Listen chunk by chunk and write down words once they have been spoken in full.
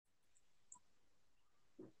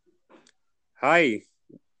Hi,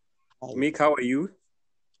 Hi, Mick, how are you?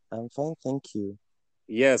 I'm fine, thank you.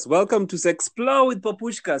 Yes, welcome to Explore with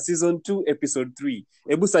Papushka, Season 2, Episode 3.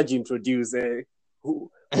 Ebu Saji introduce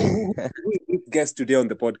who is this guest today on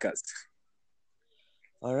the podcast?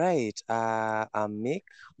 All right, I'm Mick,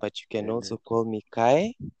 but you can Uh, also call me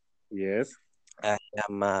Kai. yes. I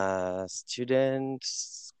am a student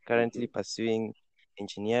currently Mhm. pursuing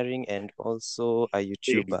engineering and also a Hey.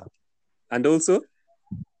 YouTuber. And also,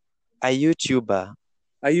 A YouTuber.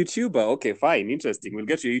 a YouTuber. Okay, fine, interesting. We'll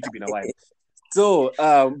get to your YouTube in a while. So,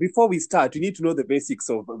 before we start, we need to know the basics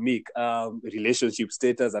of Mick, relationship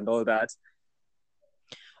status and all that.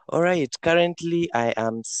 All right, currently I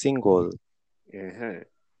am single. Uh-huh.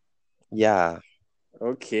 Yeah.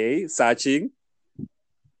 Okay, searching.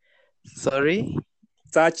 Sorry?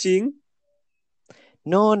 Searching.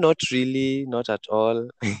 No, not really, not at all.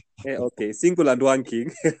 Okay, single and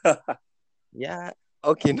wanking. Yeah,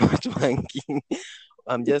 okay, not wanking.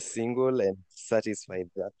 I'm just single and satisfied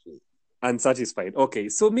that way. Unsatisfied. Okay,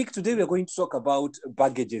 so Mick, today we are going to talk about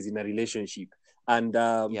baggages in a relationship and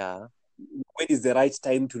Yeah. when is the right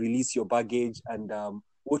time to release your baggage and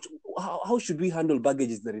how should we handle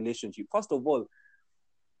baggages in the relationship? First of all,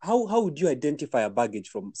 how would you identify a baggage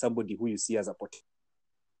from somebody who you see as a potential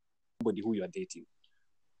somebody who you are dating?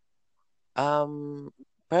 Um,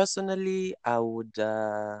 Personally, I would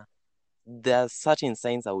there are certain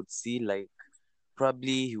signs I would see, like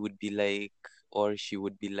probably he would be like, or she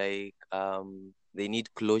would be like, they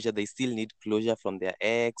need closure, they still need closure from their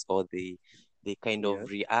ex, or they kind Yeah, of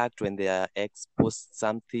react when their ex posts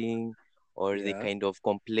something, or they yeah, kind of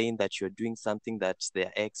complain that you're doing something that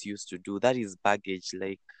their ex used to do. That is baggage,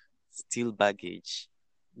 like still baggage.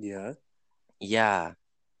 yeah. Yeah,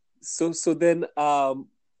 So then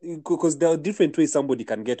because there are different ways somebody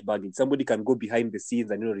can get baggage. Somebody can go behind the scenes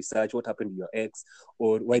and research what happened to your ex,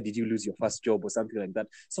 or why ex- did you lose your first job, or something like that.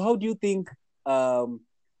 So how do you think um,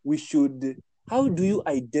 we should? How do you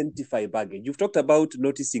identify baggage? You've talked about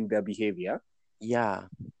noticing their behavior, yeah.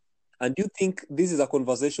 and do you think this is a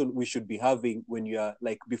conversation we should be having when you are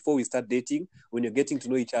like before we start dating, when you're getting to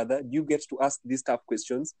know each other? Do you get to ask these tough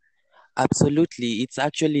questions? Absolutely. It's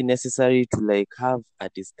actually necessary to like have a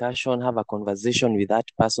discussion, have a conversation with that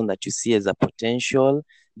person that you see as a potential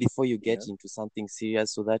before you get Yeah. into something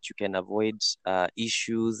serious so that you can avoid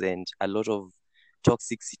issues and a lot of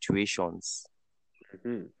toxic situations.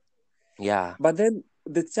 Mhm. Yeah. But then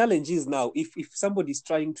the challenge is now if somebody's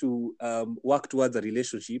trying to work towards a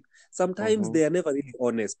relationship, sometimes Mm-hmm. they are never really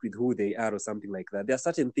honest with who they are or something like that. There are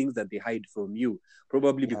certain things that they hide from you,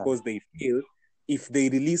 probably Yeah. because they feel if they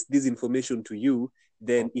release this information to you,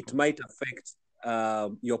 then it Mhm. might affect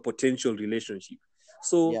your potential relationship.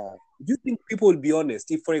 So Yeah. do you think people will be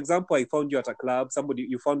honest? If, for example, I found you at a club, somebody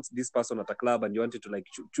you found this person at a club, and you wanted to like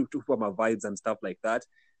to form a vibes and stuff like that,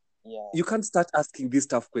 Yeah. you can't start asking these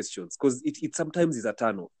tough questions because it sometimes is a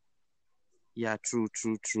turn off. Yeah. True.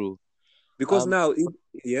 True. True. Because Um. now,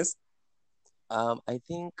 yes, I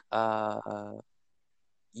think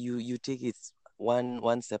you take it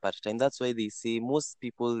one step at a time. That's why they say most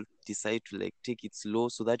people decide to like take it slow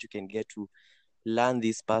so that you can get to learn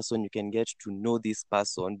this person, you can get to know this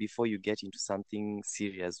person before you get into something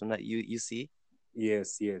serious. You see?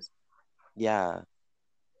 yes, yes. Yeah,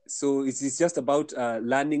 So it's just about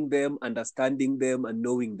learning them, understanding them, and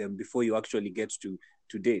knowing them before you actually get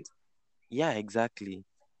to date. yeah, exactly.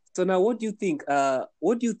 So now, what do you think?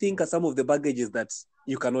 What do you think are some of the baggages that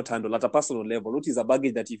you cannot handle at a personal level? What is a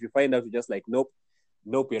baggage that if you find out, you're just like, nope,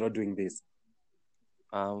 nope, we're not doing this.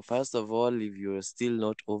 First of all, if you're still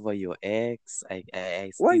not over your ex, I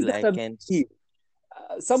Why is still that I a big can't. deal?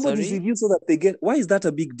 Somebody's Sorry. with you so that they get. Why is that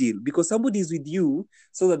a big deal? Because somebody's with you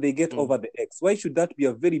so that they get Mm. over the ex. Why should that be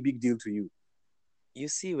a very big deal to you? You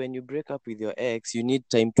see, when you break up with your ex, you need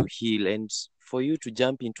time to heal, and for you to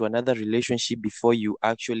jump into another relationship before you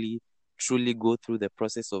actually truly go through the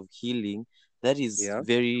process of healing, that is Yeah.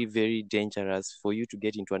 very, very dangerous for you to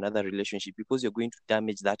get into another relationship because you're going to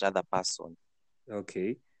damage that other person.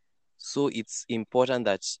 Okay. So it's important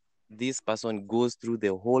that this person goes through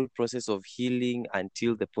the whole process of healing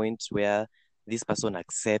until the point where this person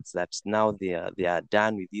accepts that now they are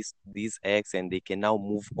done with this ex and they can now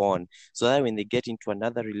move on. So that when they get into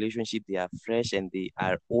another relationship, they are fresh and they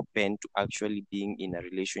are open to actually being in a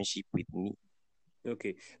relationship with me.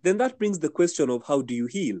 Okay. Then that brings the question of how do you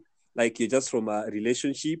heal? Like you're just from a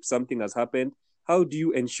relationship, something has happened. How do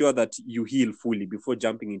you ensure that you heal fully before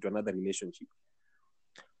jumping into another relationship?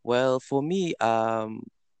 Well, for me,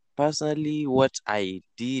 personally, what I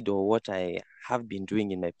did or what I have been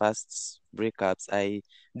doing in my past breakups, I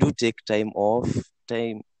do take time off,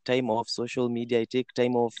 time. time off social media. I take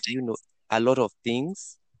time off, a lot of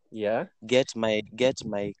things. Yeah. Get my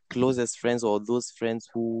closest friends, or those friends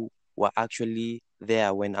who were actually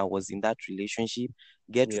there when I was in that relationship,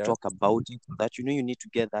 get to Yeah. talk about it, so that you need to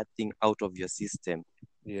get that thing out of your system.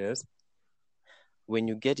 Yes. When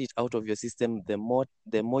you get it out of your system, the more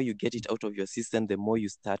you get it out of your system, the more you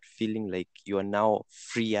start feeling like you're now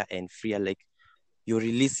freer and freer, like you're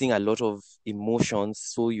releasing a lot of emotions,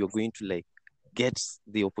 so you're going to like get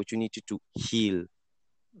the opportunity to heal.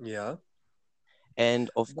 Yeah. And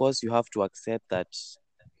of course, you have to accept that,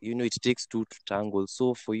 it takes two to tangle.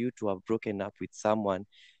 So for you to have broken up with someone,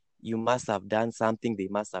 you must have done something, they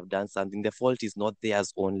must have done something. The fault is not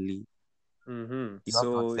theirs only. Mm-hmm. You have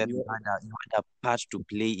to So accept you you had a part to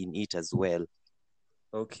play in it as well.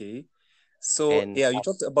 okay. So And yeah, you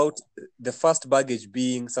talked about the first baggage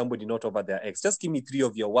being somebody not over their ex. Just give me three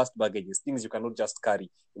of your worst baggages, things you cannot just carry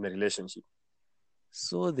in a relationship.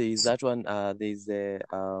 so there is that one. There's the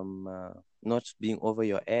not being over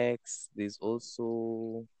your ex. There's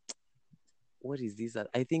also, what is this?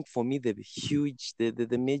 I think for me,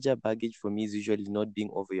 the major baggage for me is usually not being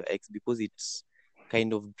over your ex, because it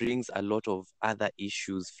kind of brings a lot of other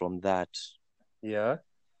issues from that. Yeah.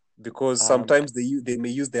 Because Um, sometimes they may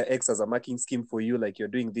use their ex as a marking scheme for you, like you're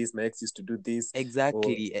doing this, my ex used to do this, or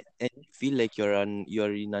exactly, and you feel like you're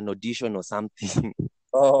in an audition or something.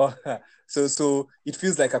 oh, so it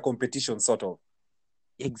feels like a competition, sort of.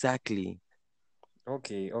 Exactly.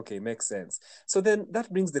 Okay, makes sense. So then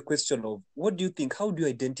that brings the question of what do you think? How do you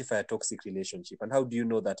identify a toxic relationship, and how do you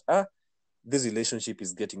know that this relationship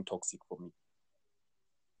is getting toxic for me?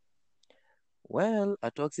 Well, a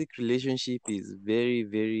toxic relationship is very,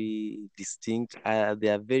 very distinct.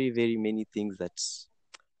 There are very, very many things that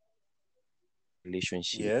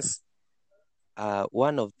relationship. Yes.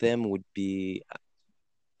 One of them would be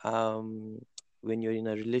um, when you're in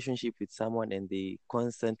a relationship with someone and they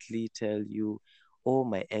constantly tell you, "Oh,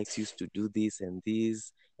 my ex used to do this and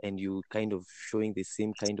this," and you kind of showing the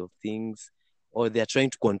same kind of things, or they're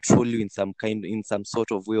trying to control you in some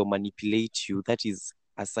sort of way, or manipulate you. That is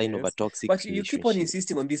a sign of a Yes. toxic But you keep on relationship.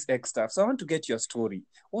 insisting on this ex stuff. So I want to get your story.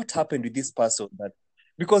 What happened with this person that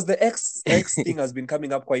because the ex thing has been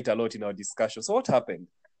coming up quite a lot in our discussion. So what happened?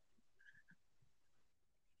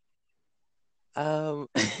 Um,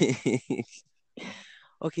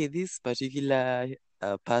 okay, this particular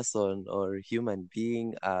person or human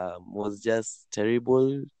being was just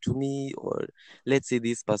terrible to me, or let's say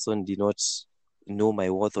this person did not know my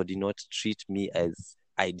worth, or did not treat me as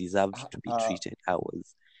I deserved to be Uh, treated. I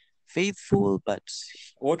was faithful, but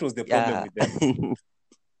what was the problem yeah. with them?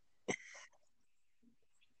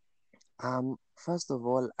 First of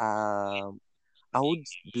all, I would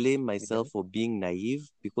blame Yeah. myself for being naive,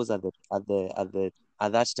 because at that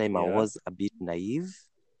time I Yeah. was a bit naive,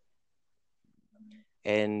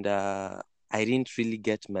 and I didn't really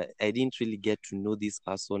get to know this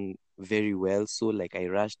person very well. So like I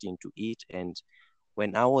rushed into it, and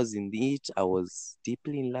when I was in it, I was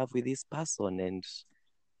deeply in love with this person, and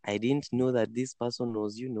I didn't know that this person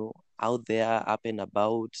was, out there up and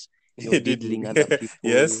about, diddling Diddling. other people.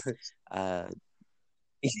 Yes. Uh,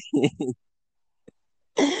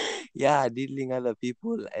 yeah, diddling other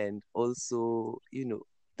people, and also,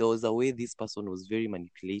 there was a way this person was very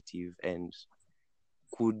manipulative and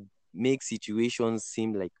could make situations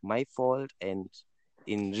seem like my fault, and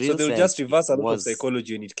in So real they'll just sense it reverse a lot of was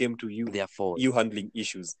psychology when it came to their fault. you handling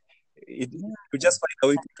issues. Yeah, You just find a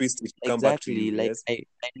way to twist it to come back to exactly. you. Like Yes.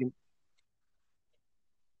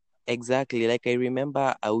 exactly, like I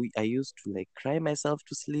remember I used to like cry myself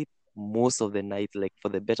to sleep most of the night, like for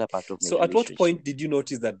the better part of my So at what relationship. point did you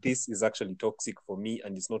notice that this is actually toxic for me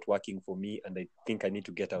and it's not working for me and I think I need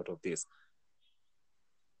to get out of this?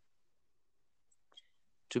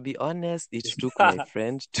 To be honest, it took my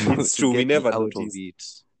friend to It's to true. We get me never out of notice. it.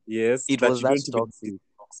 Yes, It that was you that don't even notice toxic. it's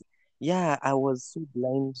toxic. Yeah, I was so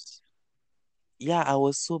blind. Yeah, I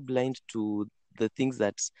was so blind to the things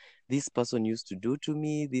that this person used to do to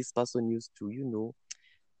me. This person used to,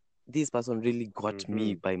 this person really got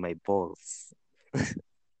me Mm-hmm. by my balls.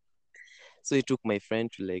 So it took my friend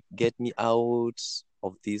to like get me out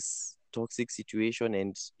of this toxic situation,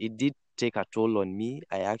 and it did take a toll on me.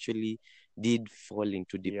 I actually did fall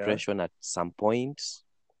into Yeah. depression at some point,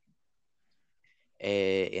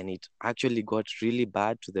 and it actually got really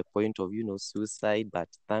bad to the point of, suicide. But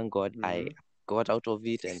thank God I Mm-hmm. got out of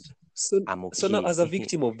it, and So, I'm so now, okay. as a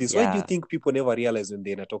victim of this, why do you Yeah. think people never realize when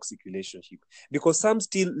they're in a toxic relationship? Because some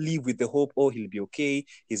still live with the hope, oh, he'll be okay,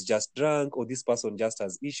 he's just drunk, or this person just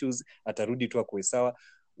has issues, atarudi tu akue sawa.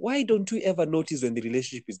 Why don't you ever notice when the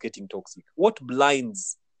relationship is getting toxic? What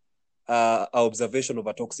blinds our observation of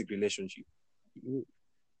a toxic relationship? You,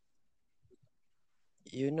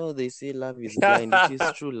 they say love is blind, which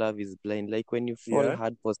is true. Love is blind. Like when you fall Yeah.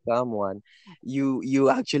 hard for someone, you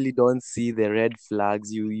actually don't see the red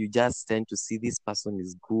flags. You just tend to see this person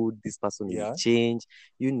is good, this person will Yeah. change,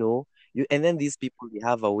 you know. And then these people, they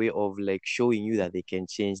have a way of like showing you that they can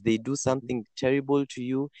change. They do something terrible to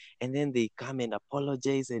you, and then they come and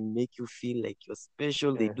apologize and make you feel like you're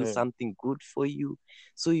special. They do Uh-huh. something good for you.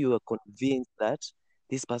 So you are convinced that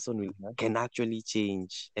this person Yeah. can actually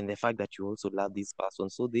change, and the fact that you also love this person,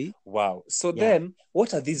 so they Wow. So yeah then,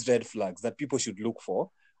 what are these red flags that people should look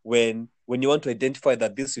for when you want to identify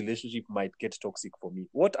that this relationship might get toxic for me?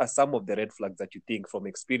 What are some of the red flags that you think, from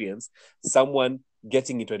experience, someone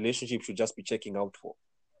getting into a relationship should just be checking out for?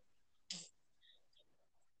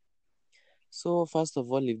 So first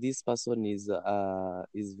of all, if this person is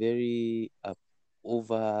very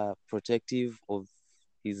overprotective of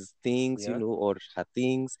his things, Yeah. or her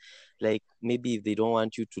things, like maybe if they don't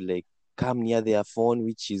want you to like come near their phone,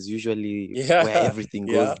 which is usually where Yeah. everything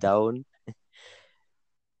goes Yeah. down.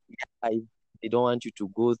 I, they don't want you to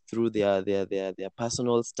go through their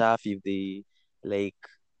personal stuff. If they like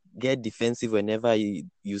get defensive whenever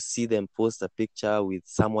you see them post a picture with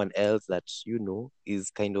someone else that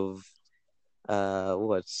is kind of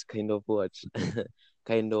what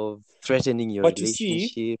kind of threatening your But you see,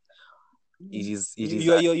 relationship. It is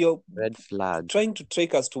you're a you're, you're red flag. trying to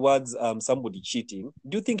take us towards somebody cheating.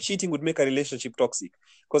 Do you think cheating would make a relationship toxic?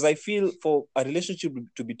 Because I feel for a relationship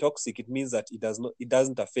to be toxic, it means that it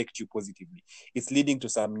doesn't affect you positively. It's leading to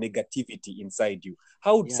some negativity inside you.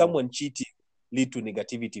 How would Yeah, someone cheating lead to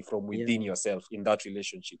negativity from within yeah. yourself in that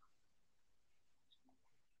relationship?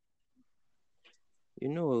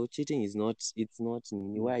 Cheating is not. It's not.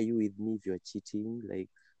 Why are you with me if you're cheating? Like,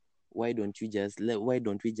 why don't we just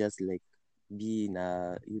like be in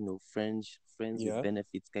a friends with Yeah.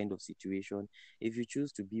 benefits kind of situation? If you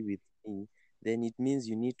choose to be with me, then it means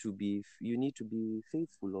you need to be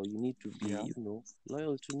faithful, or you need to Yeah. be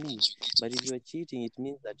loyal to me. But if you're cheating, it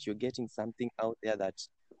means that you're getting something out there that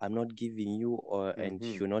I'm not giving you, and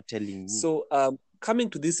Mhm. you're not telling me. So, coming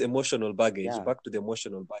to this emotional baggage, Yeah. back to the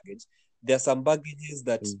emotional baggage, there are some baggages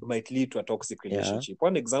that Mhm. might lead to a toxic Yeah. relationship.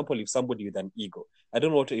 One example, if somebody with an ego, I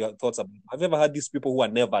don't know what your thoughts are. Have you ever had these people who are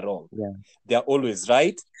never wrong? Yeah. They are always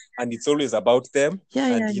right, and it's always about them. Yeah.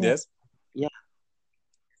 And Yeah. Yeah. yes,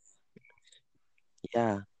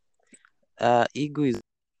 Yeah. Yeah. Ego is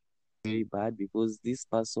very bad because this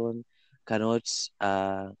person cannot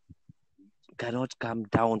uh cannot come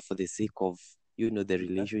down for the sake of the yeah,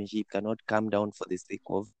 relationship, cannot come down for the sake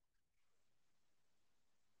of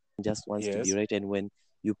just wants to be yes, right. And when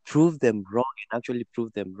you prove them wrong and actually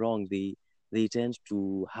prove them wrong, they tend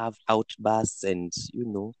to have outbursts and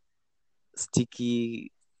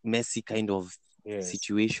sticky, messy kind of yes.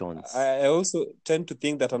 situations. I also tend to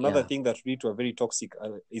think that another Yeah. thing that leads to a very toxic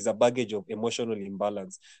is a baggage of emotional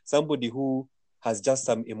imbalance. Somebody who has just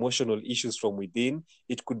some emotional issues from within.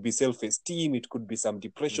 It could be self-esteem. It could be some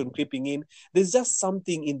depression Mhm. creeping in. There's just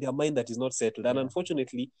something in their mind that is not settled. And Yeah.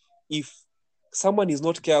 unfortunately, if someone is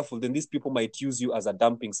not careful, then these people might use you as a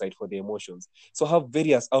dumping site for their emotions. So have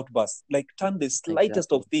various outbursts, like turn the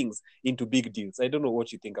slightest Exactly. of things into big deals. I don't know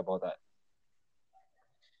what you think about that.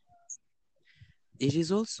 It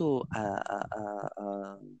is also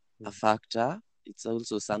a factor. It's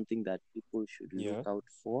also something that people should look Yeah. out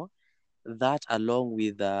for. That along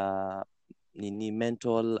with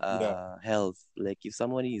mental Yeah. health. Like if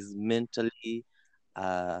someone is mentally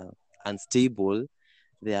uh, unstable,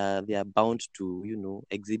 they are bound to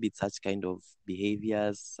exhibit such kind of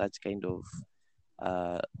behaviors, such kind of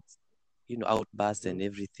uh, outbursts and Mhm.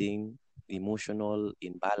 everything, emotional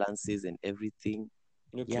imbalances and everything.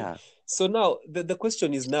 Okay. Yeah. So now the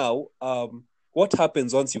question is now, what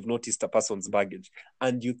happens once you've noticed a person's baggage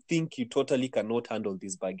and you think you totally cannot handle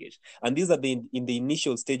this baggage? And these are in the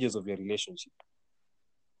initial stages of your relationship.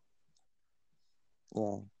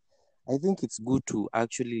 Yeah. I think it's good to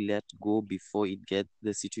actually let go before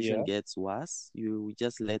the situation Yeah. gets worse. You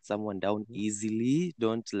just let someone down Mhm. easily.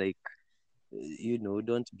 Don't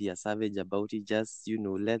don't be a savage about it. Just,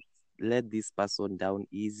 let this person down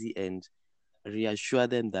easy and reassure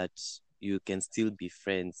them that you can still be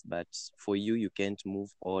friends. But for you, you can't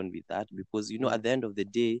move on with that because, Mm. at the end of the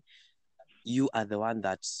day, you are the one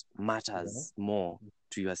that Yeah. matters more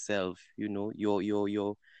to yourself.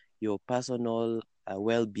 Your personal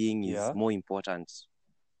well-being is Yeah. more important.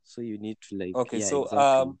 So you need to Okay. yeah, So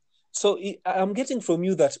exactly. I'm getting from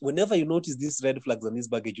you that whenever you notice these red flags and this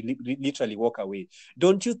baggage, you literally walk away.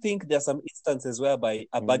 Don't you think there are some instances whereby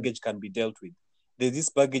a Mm. baggage can be dealt with? there's this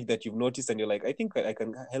baggage that you've noticed and you're like, I think I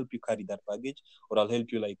can help you carry that baggage, or I'll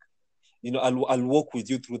help you, like, I'll walk with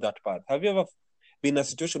you through that path. Have you ever been in a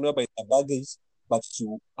situation whereby it's a baggage, but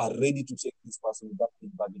you are ready to take this person with that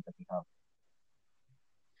big baggage that you have?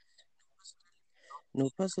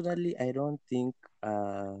 No, personally, I don't think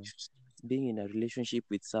being in a relationship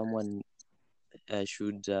with someone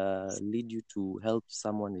should lead you to help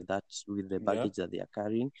someone with the baggage that they are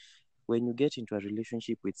carrying. When you get into a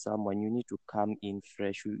relationship with someone, you need to come in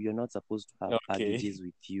fresh. You're not supposed to have baggages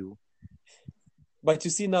with you. But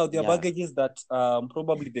you see, now there are baggages that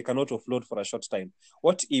probably they cannot offload for a short time.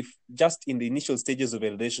 What if just in the initial stages of a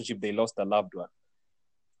relationship they lost a loved one,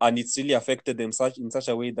 and it's really affected them in such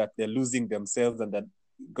a way that they're losing themselves and they're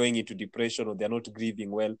going into depression, or they're not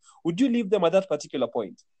grieving well? Would you leave them at that particular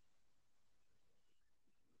point?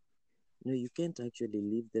 No, you can't actually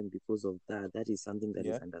leave them because of that. That is something that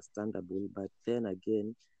is understandable. But then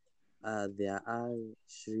again, there are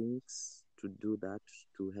shrinks to do that,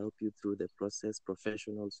 to help you through the process,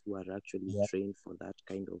 professionals who are actually trained for that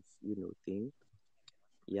kind of, thing.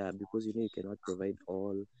 Yeah, because, you cannot provide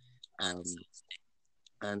all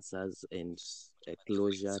answers and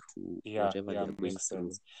closure to whatever they're going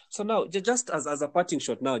through. So now, just as a parting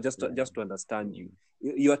shot now, just to understand you,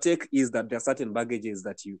 your take is that there are certain baggages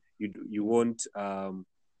that you won't,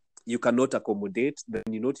 you cannot accommodate. Then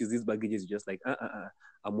you notice these baggages, you're just like,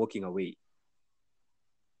 I'm walking away.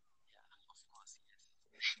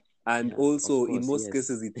 And also, in most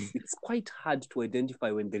cases, it's quite hard to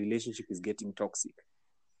identify when the relationship is getting toxic.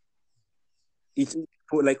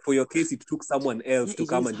 For your case, it took someone else to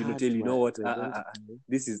come and tell you, know what,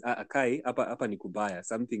 this is Kai, hapa ni kubaya,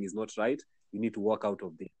 something is not right, you need to walk out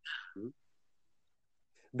of there.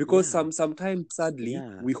 Because sometimes, sadly,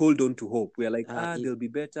 we hold on to hope. We are like, they'll be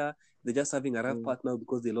better, they're just having a rough path now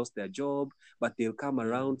because they lost their job, but they'll come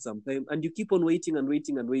around sometime, and you keep on waiting and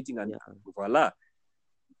waiting and waiting, and voila,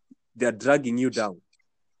 they're dragging you down.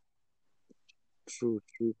 True.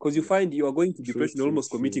 Because you find you are going to depression, almost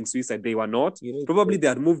committing suicide. They were not. Probably they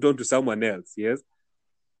had moved on to someone else. Yes.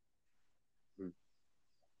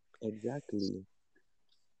 Exactly.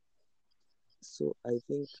 So I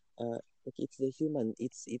think it's the human.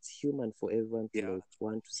 It's human for everyone to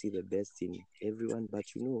want to see the best in everyone, but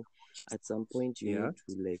at some point you need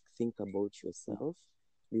to think about yourself,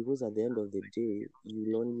 because at the end of the day,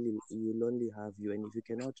 you'll only have you, and if you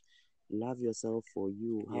cannot love yourself for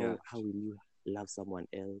you, how will you love someone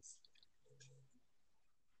else?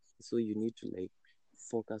 So you need to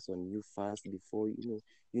focus on you first before you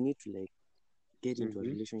need to get into a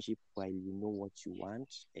relationship while you know what you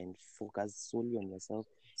want, and focus solely on yourself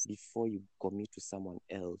before you commit to someone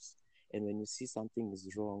else. And when you see something is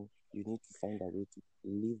wrong, you need to find a way to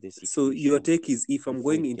leave the situation. So your take is, if I'm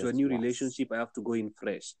going into a new relationship, I have to go in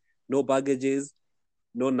fresh, no baggages,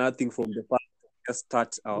 no nothing from the past. Just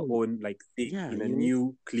start our own thing in a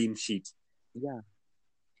new clean sheet.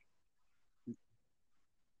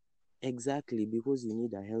 Exactly, because you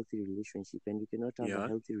need a healthy relationship, and you cannot have a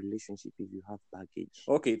healthy relationship if you have baggage.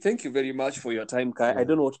 Okay, thank you very much for your time, Kai. I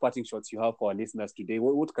don't know what parting shots you have for our listeners today.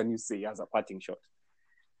 What can you say as a parting shot?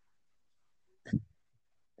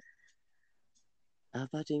 A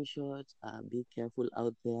parting shot, be careful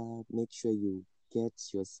out there. Make sure you get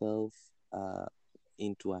yourself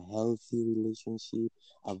into a healthy relationship.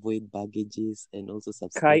 Avoid baggages, and also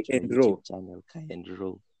subscribe to my YouTube channel, Kai and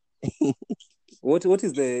Ro. What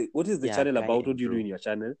is the channel about? What do you do in your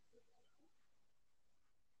channel?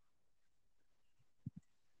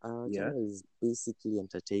 Our channel is basically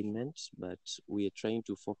entertainment, but we are trying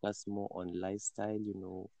to focus more on lifestyle,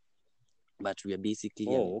 but we are basically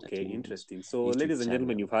okay, interesting. So ladies and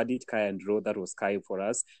gentlemen, you've heard it, Kai and Ro. That was Kai for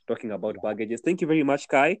us, talking about baggages. Thank you very much,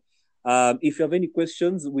 Kai. If you have any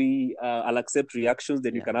questions, I'll accept reactions.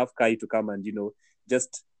 Then you can have Kai to come and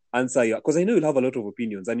just answer because I know you'll have a lot of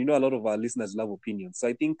opinions, and a lot of our listeners love opinions. So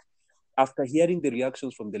I think after hearing the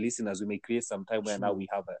reactions from the listeners, we may create some time where now we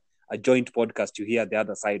have a joint podcast to hear the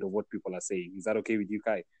other side of what people are saying. Is that okay with you,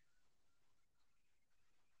 Kai?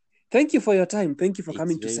 Thank you for your time. Thank you for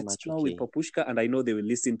coming to Sexplore with Papushka, and I know they will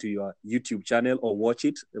listen to your YouTube channel, or watch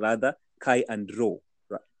it rather, Kai and Ro.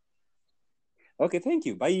 Right. Okay, thank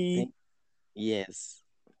you. Bye. Yes.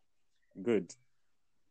 Good.